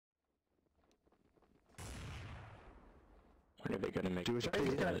Are they gonna make Jewish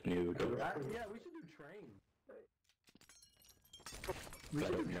new? Yeah, we should do train. We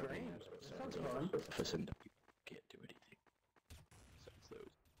should do train. That sounds fun. Listen, can't do anything. Besides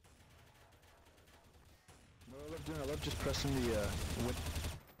those. What I love doing, I love just pressing the win. What?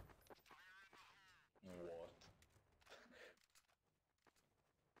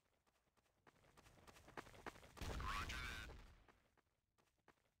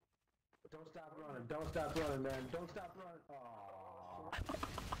 Don't stop running. Don't stop running, man. Don't stop running. Aww.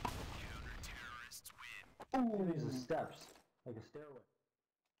 Counter-terrorists win. Ooh, these are steps. Like a stairway.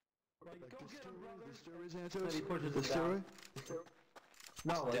 Like, Like go the get stairway, him, brother. the stairway, Xanatos? He pushes the it stairway? down.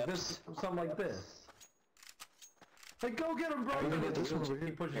 No, like this. Something like this. Like, go get him, brother. Get this one over here.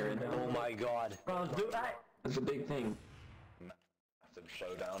 He pushes it down. Oh my god. Do that. That's a big thing. Massive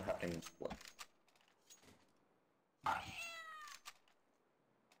showdown happening.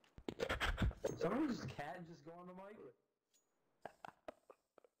 Someone's cat just go on the mic?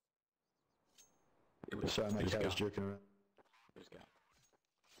 It was, Sorry, my it was cat was go. jerking around. It was go.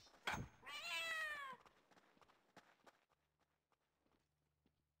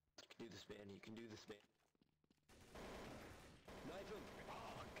 You can do the spin, you can do the spin. Knife him! Oh,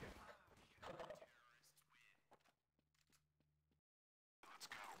 okay. Counter-terrorists win. Let's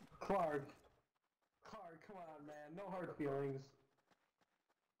go. Clark, come on, man. No hard feelings.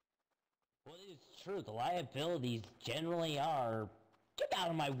 Well, it's true. The liabilities generally are... Get out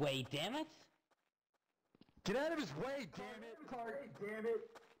of my way, damn it! Get out of his way, damn it! Clark, damn it.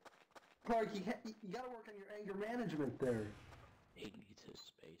 Clark, you gotta work on your anger management there. He needs his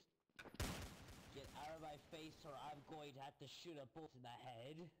space. Get out of my face or I'm going to have to shoot a bullet in the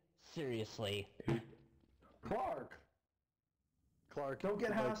head. Seriously. Clark, Clark, don't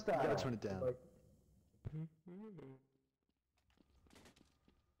get hostile. You gotta turn it down.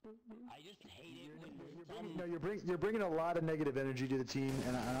 I just hate it when No, you're bringing a lot of negative energy to the team,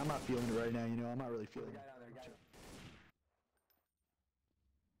 and I'm not feeling it right now. You know, I'm not really feeling it.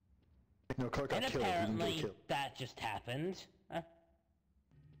 No, Clark got And killed. He didn't get apparently killed. that just happened.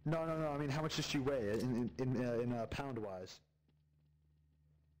 No. I mean, how much does she weigh in pound wise?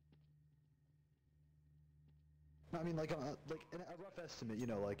 No, I mean, like in a rough estimate. You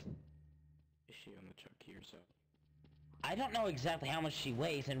know, like. Is she on the chunky or so? I don't know exactly how much she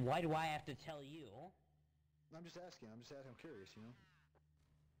weighs, and why do I have to tell you? I'm just asking. I'm curious. You know.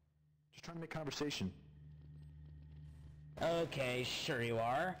 Just trying to make conversation. Okay, sure you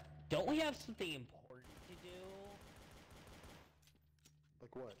are. Don't we have something important to do?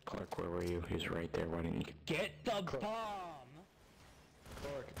 Like what? Clark, where were you? He was right there, why didn't you... Get the bomb!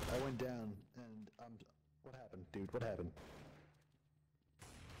 Clark, I went down, and what happened, dude? What happened?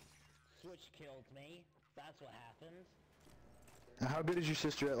 Switch killed me. That's what happened. Now, how good is your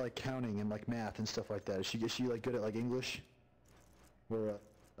sister at like counting and like math and stuff like that? Is she like good at like English? Or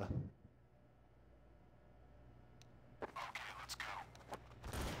Okay, let's go.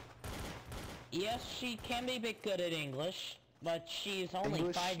 Yes, she can be a bit good at English, but she's only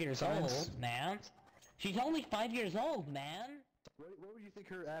English, 5 years science? old, man. She's only 5 years old, man. what would you think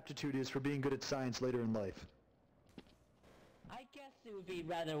her aptitude is for being good at science later in life? I guess it would be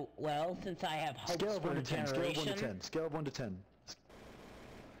rather well, since I have hopes Scale of for 1 her to 10. Scale of 1 to generation. 10. Scale of 1 to 10.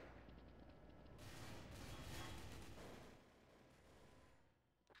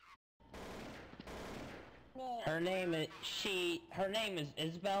 Her name is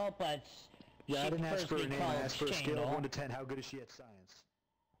Isabel, but Yeah, I she didn't ask prefers for to her be name. I called asked for a scale of 1 to Chandel. 10. How good is she at science?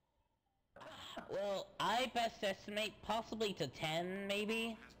 Well, I best estimate possibly to 10,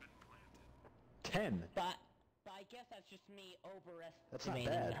 maybe. 10. But I guess that's just me That's not overestimating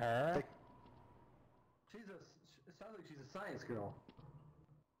bad. her. Like, It sounds like she's a science girl.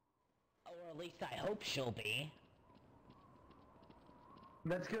 Or at least I hope she'll be.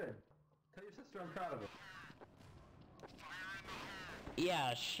 That's good. Tell your sister I'm proud of her.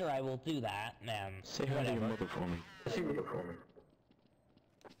 Yeah, sure, I will do that, man. Say hi to your mother for me.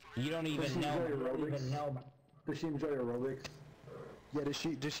 You don't Does even she know. enjoy aerobics? Does she enjoy aerobics?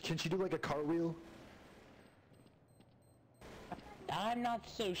 yeah, can she do like a cartwheel? I'm not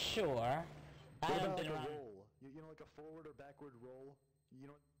so sure. I What haven't about been like a around. roll? You know, like a forward or backward roll? You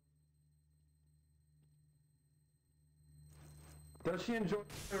know. Does she enjoy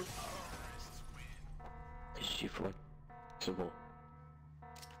Terrorists win. Is she flexible?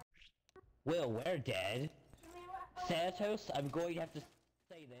 Will, we're dead. Xanatos, I'm going to have to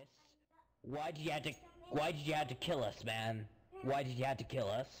say this. Why did you have to kill us, man? Why did you have to kill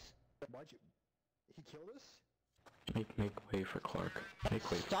us? Why'd you? He killed us? Make way for Clark. Make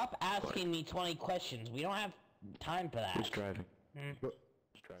way Stop for asking Clark. me 20 questions. We don't have time for that. Who's driving? What?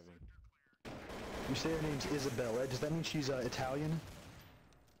 Who's driving? You say her name's Isabella. Does that mean she's Italian?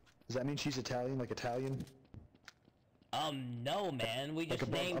 Does that mean she's Italian, like Italian? No, man. We just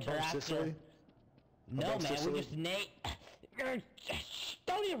Like named her above after. Sicily? No, Above man. Sicily? We just named.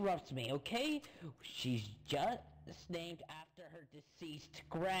 Don't interrupt me, okay? She's just named after her deceased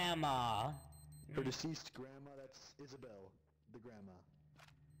grandma. Her deceased grandma, that's Isabel, the grandma.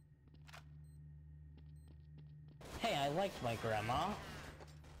 Hey, I liked my grandma.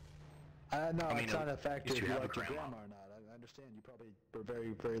 No, I mean, it's not a at factor least if you you have a like your grandma. grandma or not. I understand you probably were a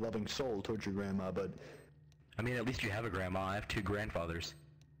very, very loving soul towards your grandma, but I mean, at least you have a grandma. I have 2 grandfathers.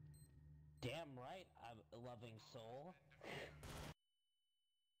 Damn right, I'm a loving soul.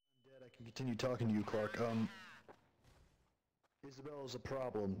 Dad, I can continue talking to you, Clark. Isabel's a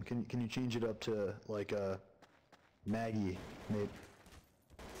problem. Can you change it up to like Maggie, maybe?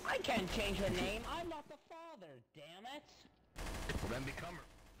 I can't change her name. I'm not the father. Damn it. Well, then become her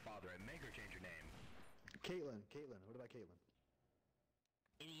father and make her change her name. Caitlin. What about Caitlin?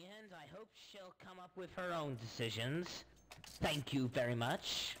 In the end, I hope she'll come up with her own decisions. Thank you very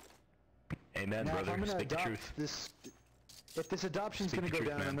much. Amen, Now, if brother. I'm gonna Speak the adopt truth. this, if this adoption's Speak gonna the go truth,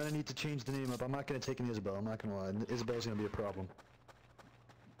 down, I'm man. gonna need to change the name up. I'm not gonna take an Isabel. I'm not gonna lie. Isabel's gonna be a problem.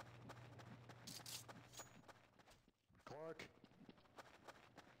 Clark.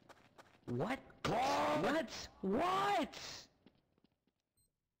 What? What?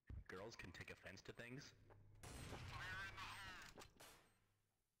 Girls can take offense to things.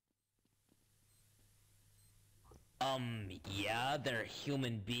 Yeah, they're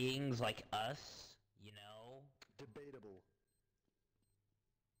human beings like us, you know? Debatable.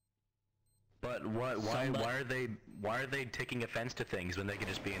 But what? Why? Somebody- Why are they? Why are they taking offense to things when they can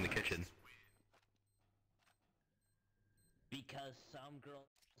just be in the kitchen? Because some girls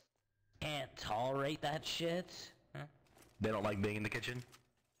can't tolerate that shit. Huh? They don't like being in the kitchen.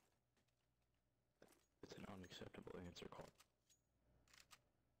 It's an unacceptable answer, Clark.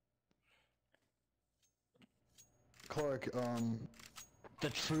 Clark, The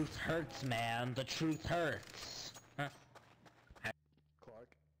truth hurts, man. The truth hurts. Huh? Clark.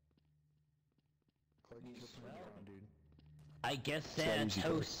 Clark, you just went down, dude. I guess not easy,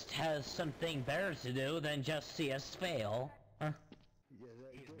 Xanatos has something better to do than just see us fail. Huh? Yeah,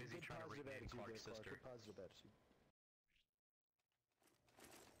 He's good- busy good trying to positive rename attitude Clark's there, Clark. sister. Good positive attitude.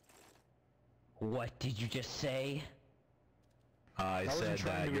 What did you just say? I wasn't said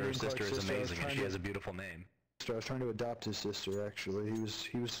trying that to your rename sister Clark's is sister, I was amazing and trying she to- has a beautiful name. I was trying to adopt his sister, actually.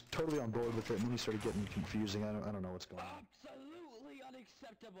 He was totally on board with it, and then he started getting confusing. I don't know what's going on. Absolutely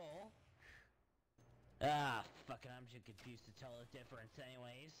unacceptable. Ah, fuck it, I'm too confused to tell the difference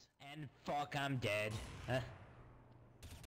anyways. And fuck, I'm dead. Huh?